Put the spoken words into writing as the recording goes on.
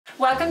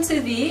Welcome to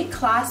the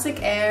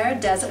Classic Aire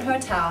Desert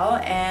Hotel,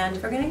 and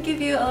we're going to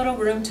give you a little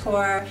room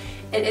tour.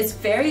 It is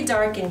very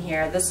dark in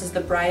here. This is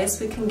the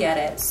brightest we can get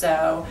it,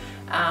 so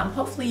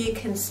hopefully you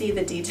can see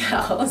the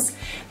details.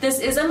 This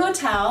is a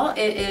motel.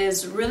 It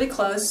is really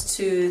close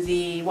to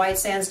the White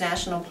Sands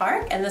National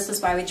Park, and this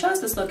is why we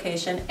chose this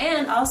location,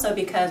 and also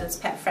because it's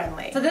pet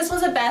friendly. So this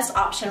was the best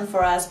option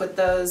for us with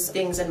those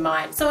things in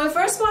mind. So when we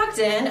first walked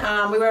in,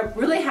 we were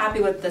really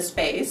happy with the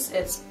space.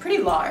 It's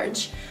pretty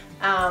large.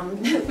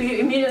 We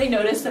immediately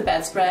noticed the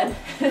bedspread.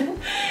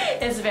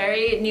 It's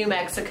very New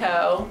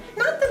Mexico.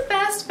 Not the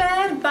best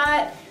bed,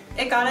 but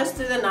it got us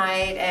through the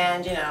night,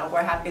 and you know,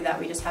 we're happy that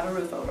we just have a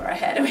roof over our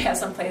head and we have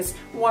someplace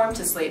warm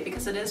to sleep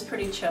because it is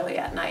pretty chilly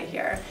at night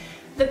here.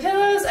 The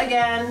pillows,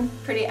 again,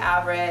 pretty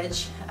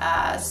average.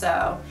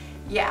 So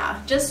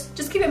yeah, just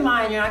keep in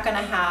mind you're not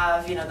gonna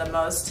have, you know, the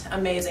most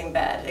amazing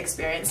bed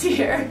experience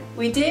here.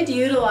 We did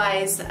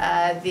utilize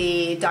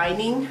the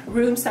dining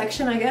room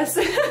section, I guess,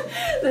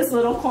 this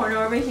little corner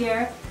over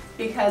here,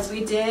 because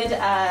we did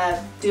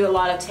do a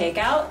lot of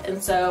takeout,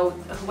 and so,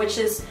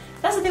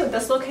 that's the thing with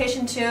this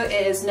location too,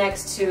 it is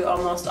next to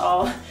almost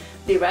all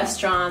the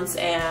restaurants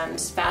and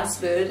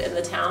fast food in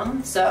the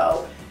town.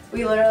 So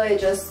we literally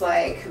just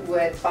like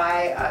would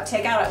buy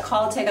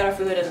call takeout our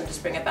food and then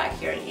just bring it back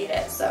here and eat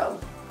it. So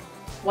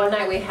one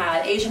night we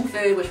had Asian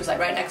food, which was like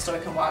right next door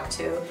we can walk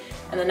to,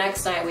 and the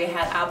next night we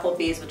had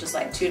Applebee's, which is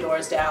like 2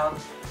 doors down.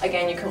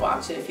 Again, you can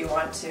walk to it if you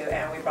want to,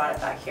 and we brought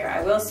it back here.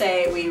 I will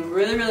say we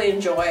really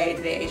enjoyed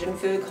the Asian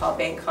food called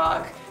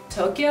Bangkok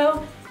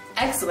Tokyo.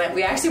 Excellent.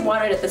 We actually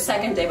wanted it the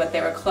second day, but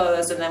they were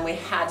closed, and then we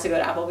had to go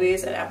to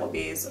Applebee's, and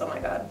Applebee's, oh my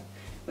god,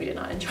 we did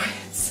not enjoy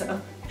it. So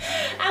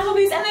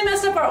Applebee's, and they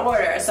messed up our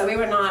order, so we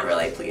were not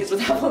really pleased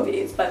with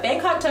Applebee's. But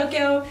Bangkok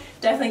Tokyo,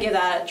 definitely give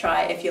that a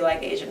try if you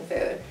like Asian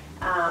food.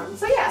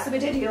 So yeah, so we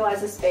did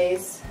utilize the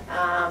space.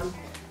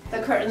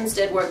 The curtains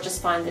did work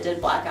just fine. They did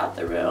black out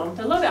the room.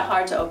 They're a little bit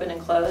hard to open and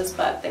close,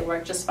 but they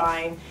worked just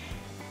fine.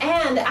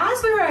 And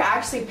as we were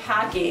actually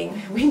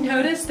packing, we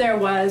noticed there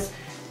was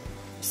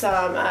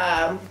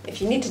some,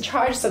 if you need to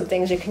charge some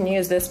things, you can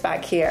use this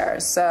back here.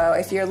 So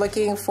if you're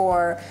looking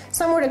for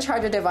somewhere to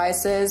charge your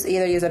devices,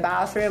 either use a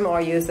bathroom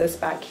or use this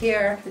back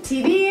here. The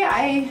TV,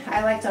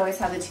 I like to always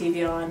have the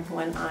TV on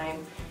when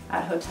I'm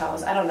at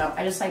hotels. I don't know,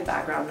 I just like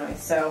background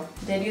noise. So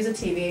did use a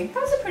TV. It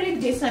has a pretty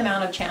decent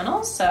amount of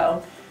channels,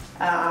 so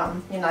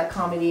you know, like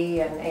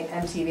comedy and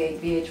MTV,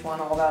 VH1,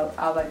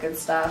 all that good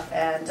stuff.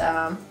 And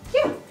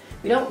yeah,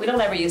 we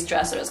don't ever use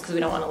dressers because we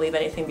don't want to leave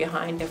anything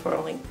behind. If we're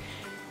only,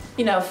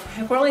 you know,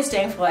 if we're only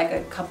staying for like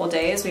a couple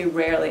days, we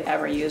rarely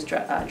ever use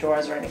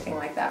drawers or anything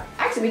like that.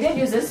 Actually, we did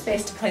use this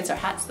space to place our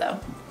hats though,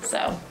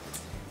 so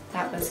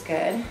that was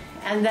good.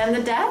 And then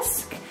the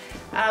desk.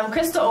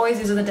 Crystal always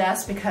uses the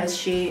desk because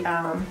she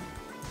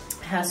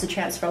has to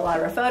transfer a lot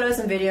of her photos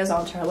and videos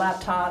onto her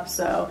laptop,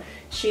 so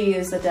she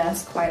used the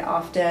desk quite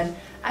often.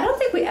 I don't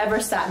think we ever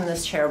sat in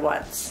this chair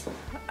once.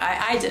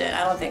 I didn't.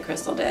 I don't think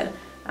Crystal did.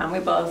 We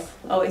both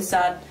always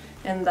sat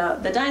in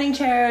the dining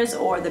chairs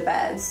or the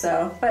beds.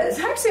 So, but it's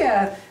actually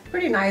a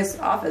pretty nice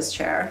office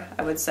chair,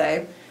 I would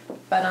say.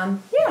 But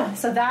yeah,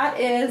 so that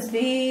is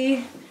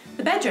the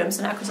bedroom.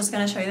 So now Crystal's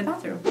going to show you the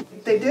bathroom.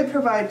 They did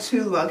provide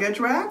 2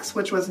 luggage racks,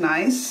 which was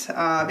nice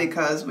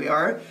because we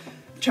are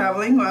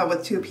traveling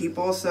with 2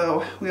 people,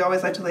 so we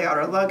always like to lay out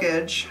our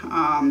luggage,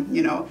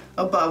 you know,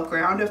 above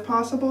ground if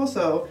possible.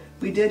 So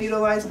we did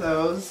utilize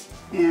those,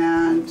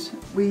 and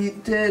we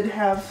did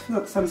have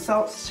some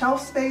shelf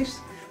space.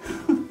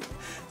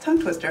 Tongue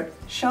twister.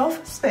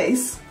 Shelf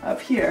space up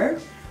here.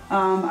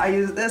 I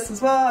use this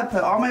as well. I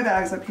put all my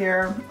bags up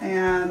here,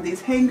 and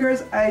these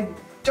hangers, I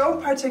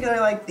don't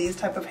particularly like these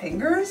type of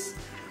hangers.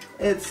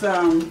 It's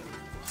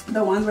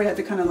the ones where you have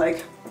to kind of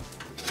like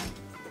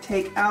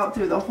take out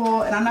through the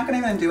hole, and I'm not gonna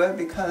even do it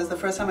because the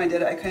first time I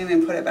did it I couldn't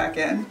even put it back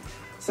in.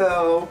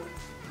 So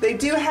they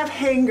do have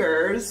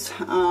hangers,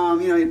 you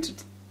know, to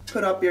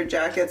put up your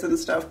jackets and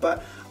stuff,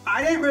 but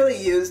I didn't really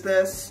use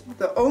this.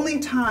 The only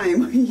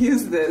time we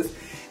use this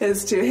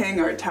is to hang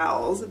our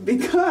towels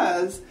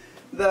because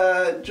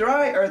the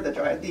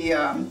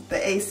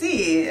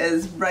AC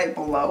is right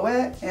below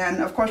it,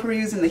 and of course we're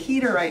using the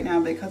heater right now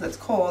because it's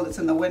cold. It's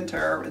in the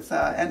winter. It's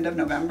end of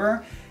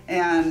November,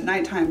 and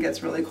nighttime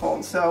gets really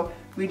cold. So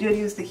we did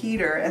use the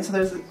heater, and so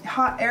there's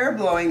hot air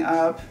blowing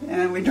up,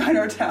 and we dried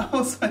our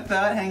towels with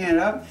that, hanging it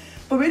up.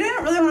 But we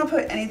didn't really want to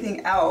put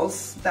anything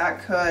else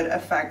that could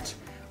affect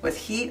with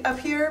heat up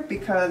here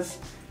because,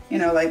 you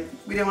know, like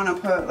we didn't want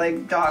to put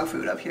like dog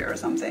food up here or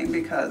something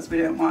because we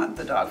didn't want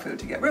the dog food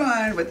to get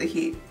ruined with the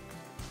heat.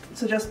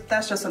 So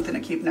that's just something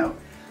to keep note.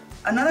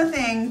 Another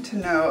thing to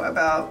know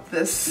about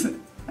this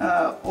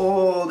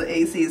old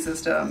AC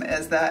system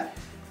is that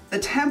the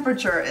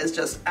temperature is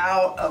just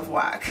out of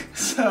whack.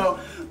 So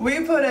we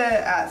put it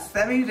at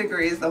 70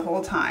 degrees the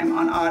whole time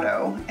on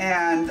auto,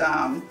 and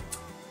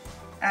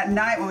at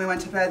night when we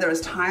went to bed there was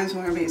times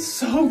when it would be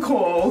so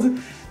cold,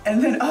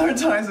 and then other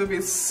times it would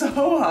be so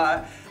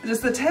hot.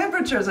 Just the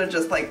temperatures are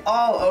just like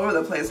all over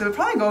the place. It would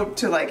probably go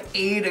to like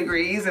 80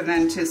 degrees and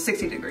then to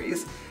 60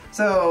 degrees.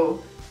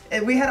 So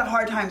we had a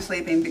hard time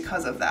sleeping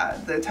because of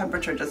that. The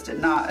temperature just did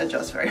not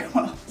adjust very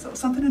well. So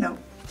something to note.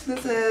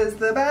 This is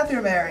the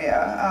bathroom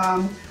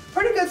area.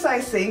 Pretty good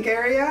sized sink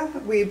area.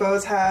 We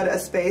both had a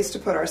space to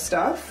put our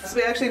stuff. So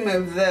we actually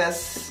moved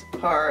this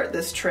part,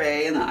 this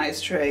tray and the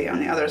ice tray on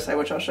the other side,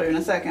 which I'll show you in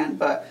a second.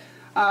 But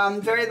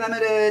very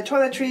limited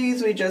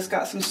toiletries. We just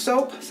got some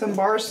soap, some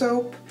bar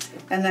soap.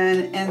 And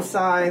then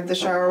inside the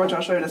shower, which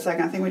I'll show you in a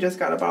second, I think we just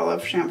got a bottle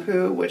of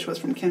shampoo, which was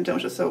from Kimpton,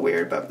 which is so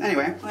weird. But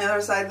anyway, on the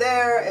other side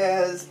there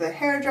is the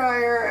hair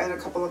dryer and a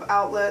couple of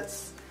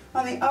outlets.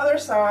 On the other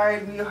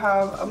side, you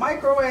have a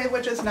microwave,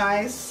 which is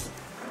nice.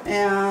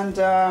 And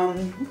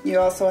you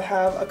also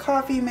have a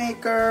coffee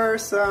maker,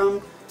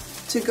 some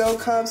to-go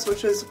cups,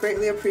 which is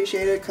greatly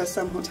appreciated because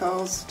some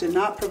hotels did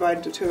not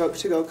provide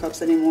to-go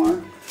cups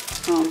anymore.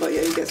 But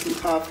yeah, you get some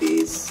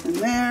coffees in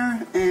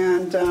there.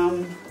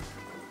 And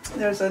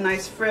there's a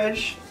nice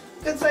fridge,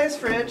 good sized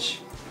fridge.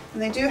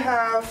 And they do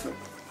have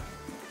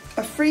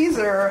a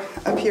freezer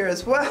up here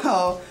as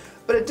well,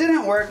 but it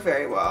didn't work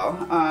very well.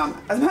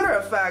 As a matter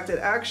of fact, it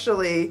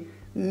actually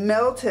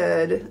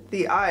melted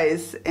the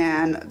ice,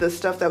 and the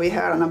stuff that we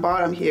had on the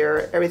bottom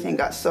here, everything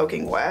got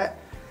soaking wet.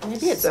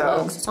 Maybe it's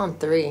low, 'cause it's on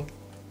 3.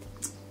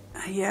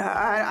 Yeah,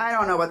 I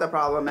don't know what the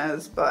problem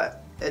is,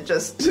 but it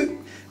just it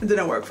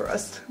didn't work for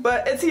us.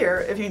 But it's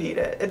here if you need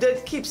it. It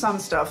did keep some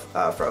stuff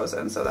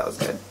frozen, so that was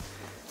good.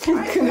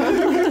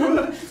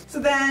 So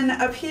then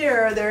up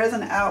here, there is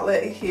an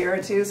outlet here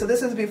too. So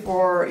this is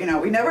before, you know,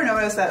 we never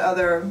noticed that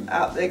other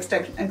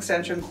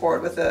extension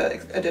cord with the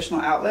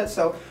additional outlet.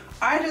 So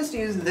I just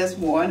used this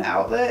one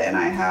outlet, and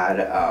I had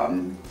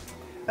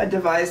a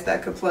device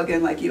that could plug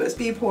in like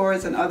USB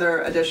ports and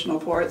other additional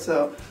ports,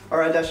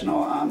 or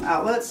additional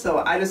outlets.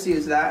 So I just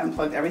used that and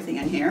plugged everything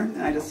in here,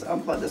 and I just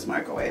unplugged this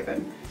microwave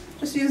and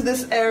just used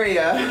this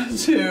area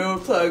to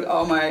plug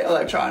all my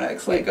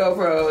electronics, like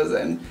GoPros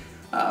and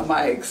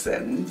mics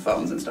and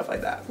phones and stuff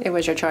like that. It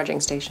was your charging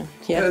station.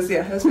 Yeah. It was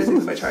basically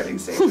my charging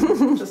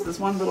station. Just this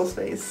one little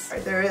space.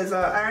 Right, there is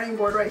an ironing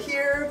board right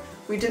here.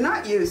 We did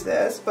not use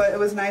this, but it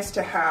was nice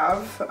to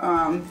have.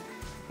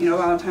 You know, a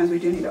lot of times we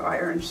do need to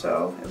iron,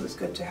 so it was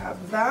good to have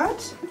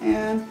that.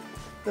 And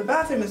the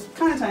bathroom is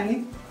kind of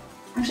tiny.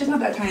 Actually, it's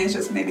not that tiny, it's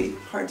just maybe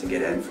hard to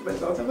get in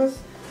with both of us.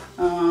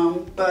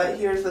 But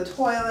here's the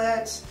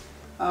toilet.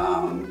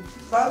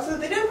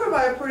 They did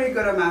provide a pretty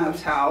good amount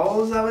of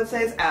towels, I would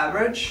say. It's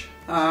average.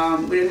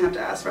 We didn't have to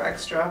ask for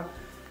extra.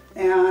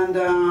 And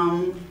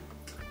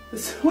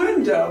this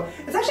window,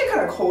 it's actually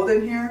kind of cold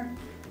in here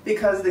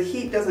because the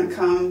heat doesn't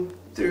come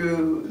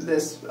through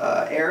this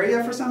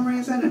area for some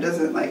reason. It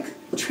doesn't like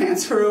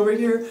transfer over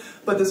here,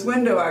 but this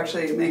window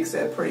actually makes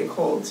it pretty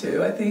cold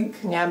too, I think.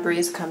 Yeah,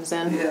 breeze comes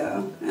in.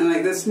 Yeah, and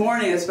like this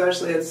morning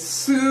especially, it's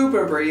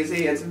super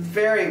breezy. It's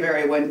very,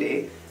 very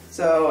windy.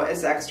 So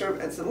it's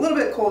a little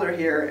bit colder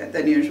here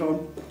than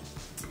usual.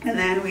 And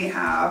then we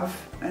have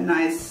a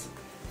nice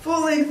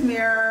full-length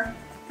mirror.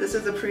 This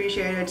is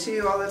appreciated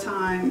too all the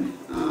time.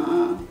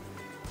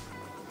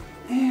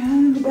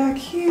 And back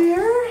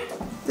here,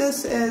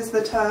 this is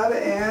the tub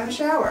and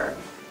shower.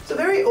 So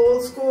very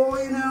old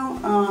school, you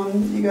know.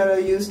 You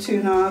gotta use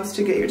 2 knobs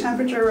to get your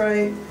temperature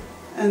right.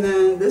 And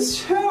then this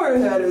shower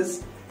head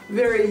is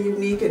very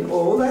unique and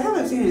old. I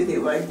haven't seen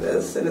anything like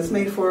this, and it's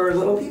made for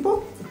little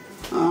people.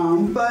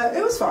 But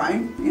it was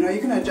fine. You know, you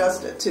can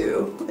adjust it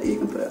too. You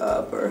can put it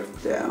up or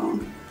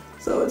down.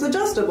 So it's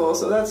adjustable,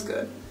 so that's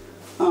good.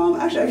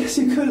 Actually, I guess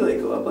you could like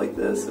go up like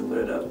this and put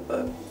it up,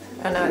 but...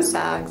 I know it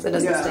sags, it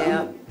doesn't stay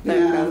up.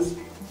 There it goes.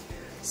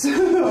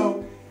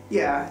 So,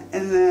 yeah,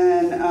 and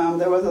then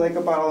there was like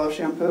a bottle of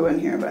shampoo in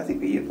here, but I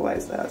think we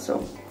utilized that,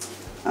 so...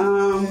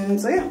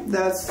 so yeah,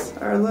 that's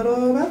our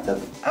little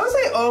bathtub. I would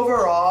say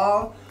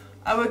overall,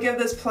 I would give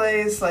this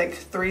place like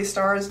 3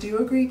 stars. Do you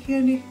agree,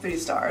 Candy? 3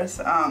 stars.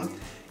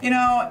 You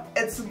know,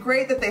 it's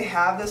great that they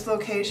have this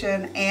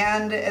location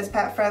and it's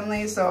pet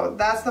friendly, so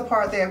that's the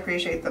part they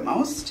appreciate the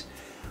most.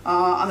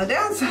 On the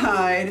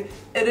downside,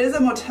 it is a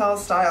motel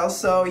style,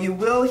 so you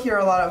will hear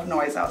a lot of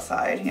noise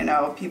outside, you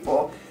know,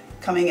 people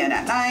coming in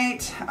at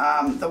night.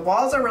 The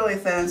walls are really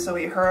thin, so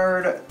we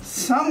heard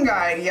some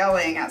guy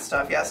yelling at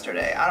stuff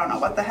yesterday. I don't know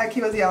what the heck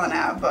he was yelling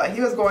at, but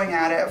he was going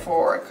at it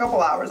for a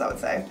couple hours, I would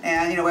say.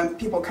 And you know, when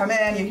people come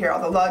in, you hear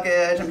all the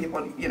luggage and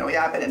people, you know,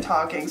 yapping and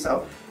talking.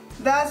 So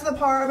that's the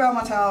part about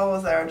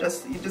motels that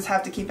you just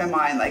have to keep in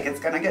mind, like it's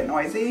gonna get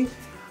noisy.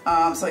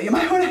 So you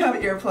might want to have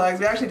earplugs.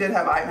 We actually did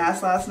have eye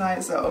masks last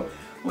night, so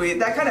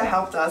that kind of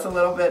helped us a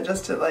little bit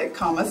just to like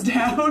calm us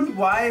down.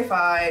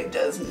 Wi-Fi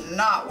does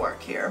not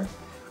work here.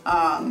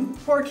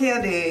 Poor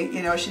Candy,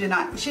 you know, she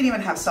didn't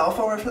even have cell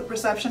phone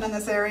reception in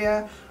this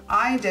area.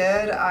 I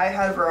did. I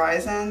had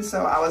Verizon,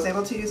 so I was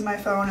able to use my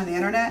phone and the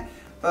internet,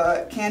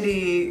 but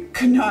Candy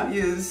could not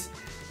use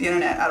the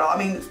internet at all. I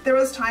mean, there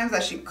was times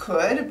that she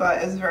could,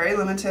 but it's very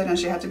limited and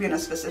she had to be in a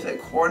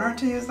specific corner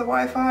to use the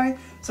Wi-Fi.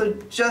 So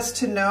just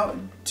to note,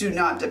 do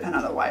not depend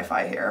on the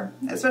Wi-Fi here,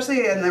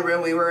 especially in the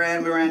room we were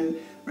in room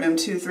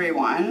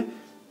 231.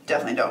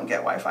 Definitely don't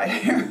get Wi-Fi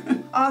here.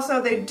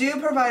 Also, they do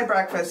provide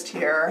breakfast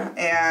here,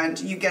 and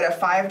you get a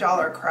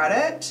 $5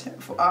 credit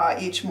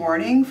each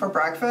morning for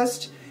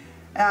breakfast.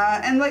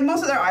 And like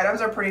most of their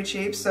items are pretty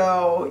cheap,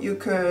 so you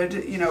could,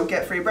 you know,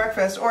 get free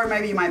breakfast, or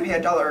maybe you might pay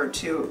 $1 or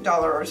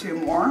two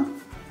more.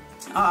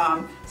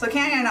 So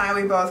Candy and I,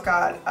 we both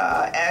got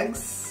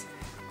eggs.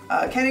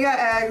 Candy got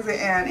eggs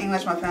and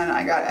English muffin.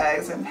 I got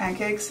eggs and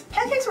pancakes.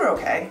 Pancakes were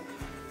okay.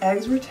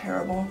 Eggs were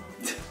terrible.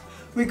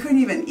 We couldn't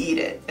even eat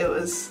it. It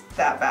was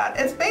that bad.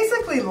 It's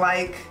basically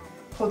like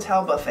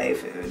hotel buffet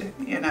food,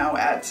 you know,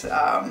 at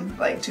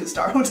like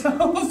 2-star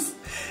hotels.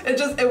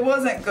 It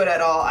wasn't good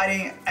at all.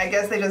 I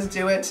guess they just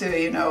do it to,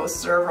 you know,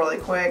 serve really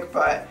quick,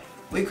 but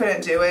we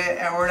couldn't do it,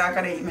 and we're not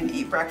gonna even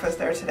eat breakfast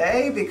there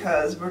today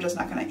because we're just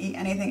not gonna eat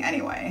anything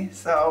anyway.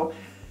 So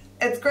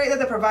it's great that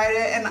they provide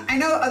it, and I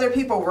know other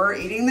people were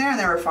eating there and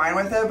they were fine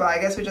with it, but I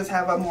guess we just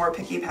have a more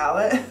picky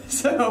palate.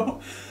 So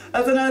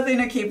that's another thing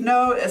to keep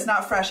note. It's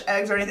not fresh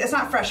eggs or anything. It's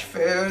not fresh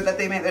food that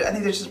they make. I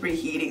think they're just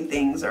reheating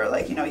things, or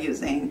like, you know,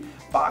 using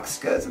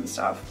boxed goods and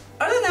stuff.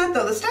 Other than that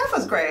though, the staff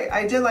was great.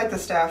 I did like the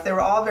staff. They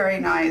were all very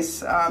nice.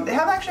 They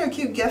have actually a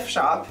cute gift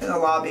shop in the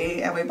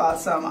lobby, and we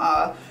bought some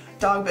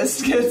dog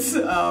biscuits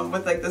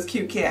with like this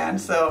cute can.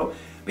 So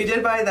we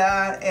did buy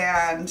that,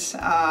 and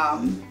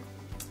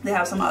they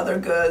have some other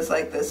goods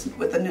like this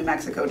with the New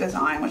Mexico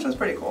design, which was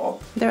pretty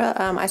cool. There,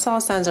 I saw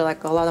signs are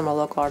like a lot of them are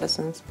local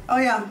artisans. Oh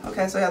yeah,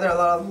 okay, so yeah, there are a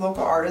lot of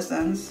local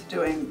artisans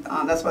doing,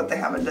 that's what they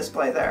have in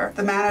display there.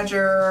 The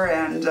manager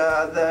and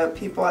the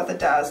people at the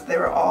desk, they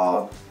were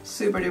all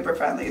super duper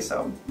friendly,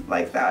 so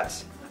like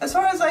that. As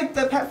far as like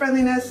the pet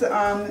friendliness,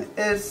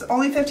 it's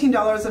only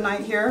 $15 a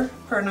night here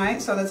per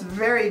night, so that's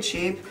very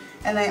cheap,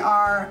 and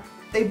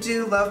they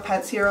do love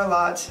pets here a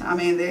lot. I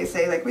mean, they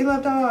say like, we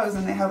love dogs,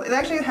 and they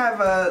actually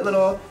have a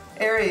little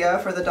area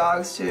for the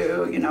dogs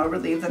to, you know,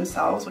 relieve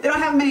themselves. They don't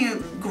have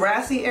many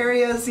grassy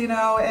areas, you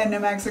know, in New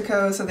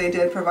Mexico, so they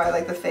did provide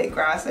like the fake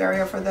grass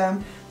area for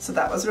them. So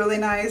that was really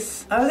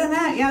nice. Other than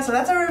that, yeah, so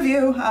that's our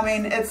review. I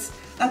mean, it's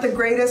not the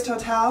greatest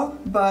hotel,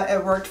 but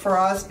it worked for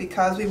us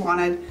because we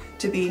wanted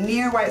to be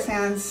near White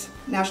Sands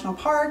National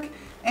Park,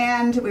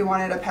 and we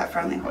wanted a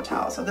pet-friendly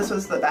hotel, so this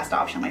was the best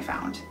option we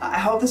found. I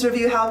hope this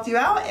review helped you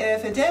out.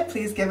 If it did,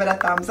 please give it a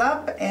thumbs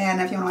up, and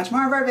if you want to watch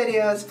more of our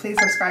videos, please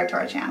subscribe to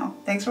our channel.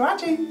 Thanks for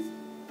watching.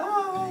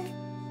 Bye!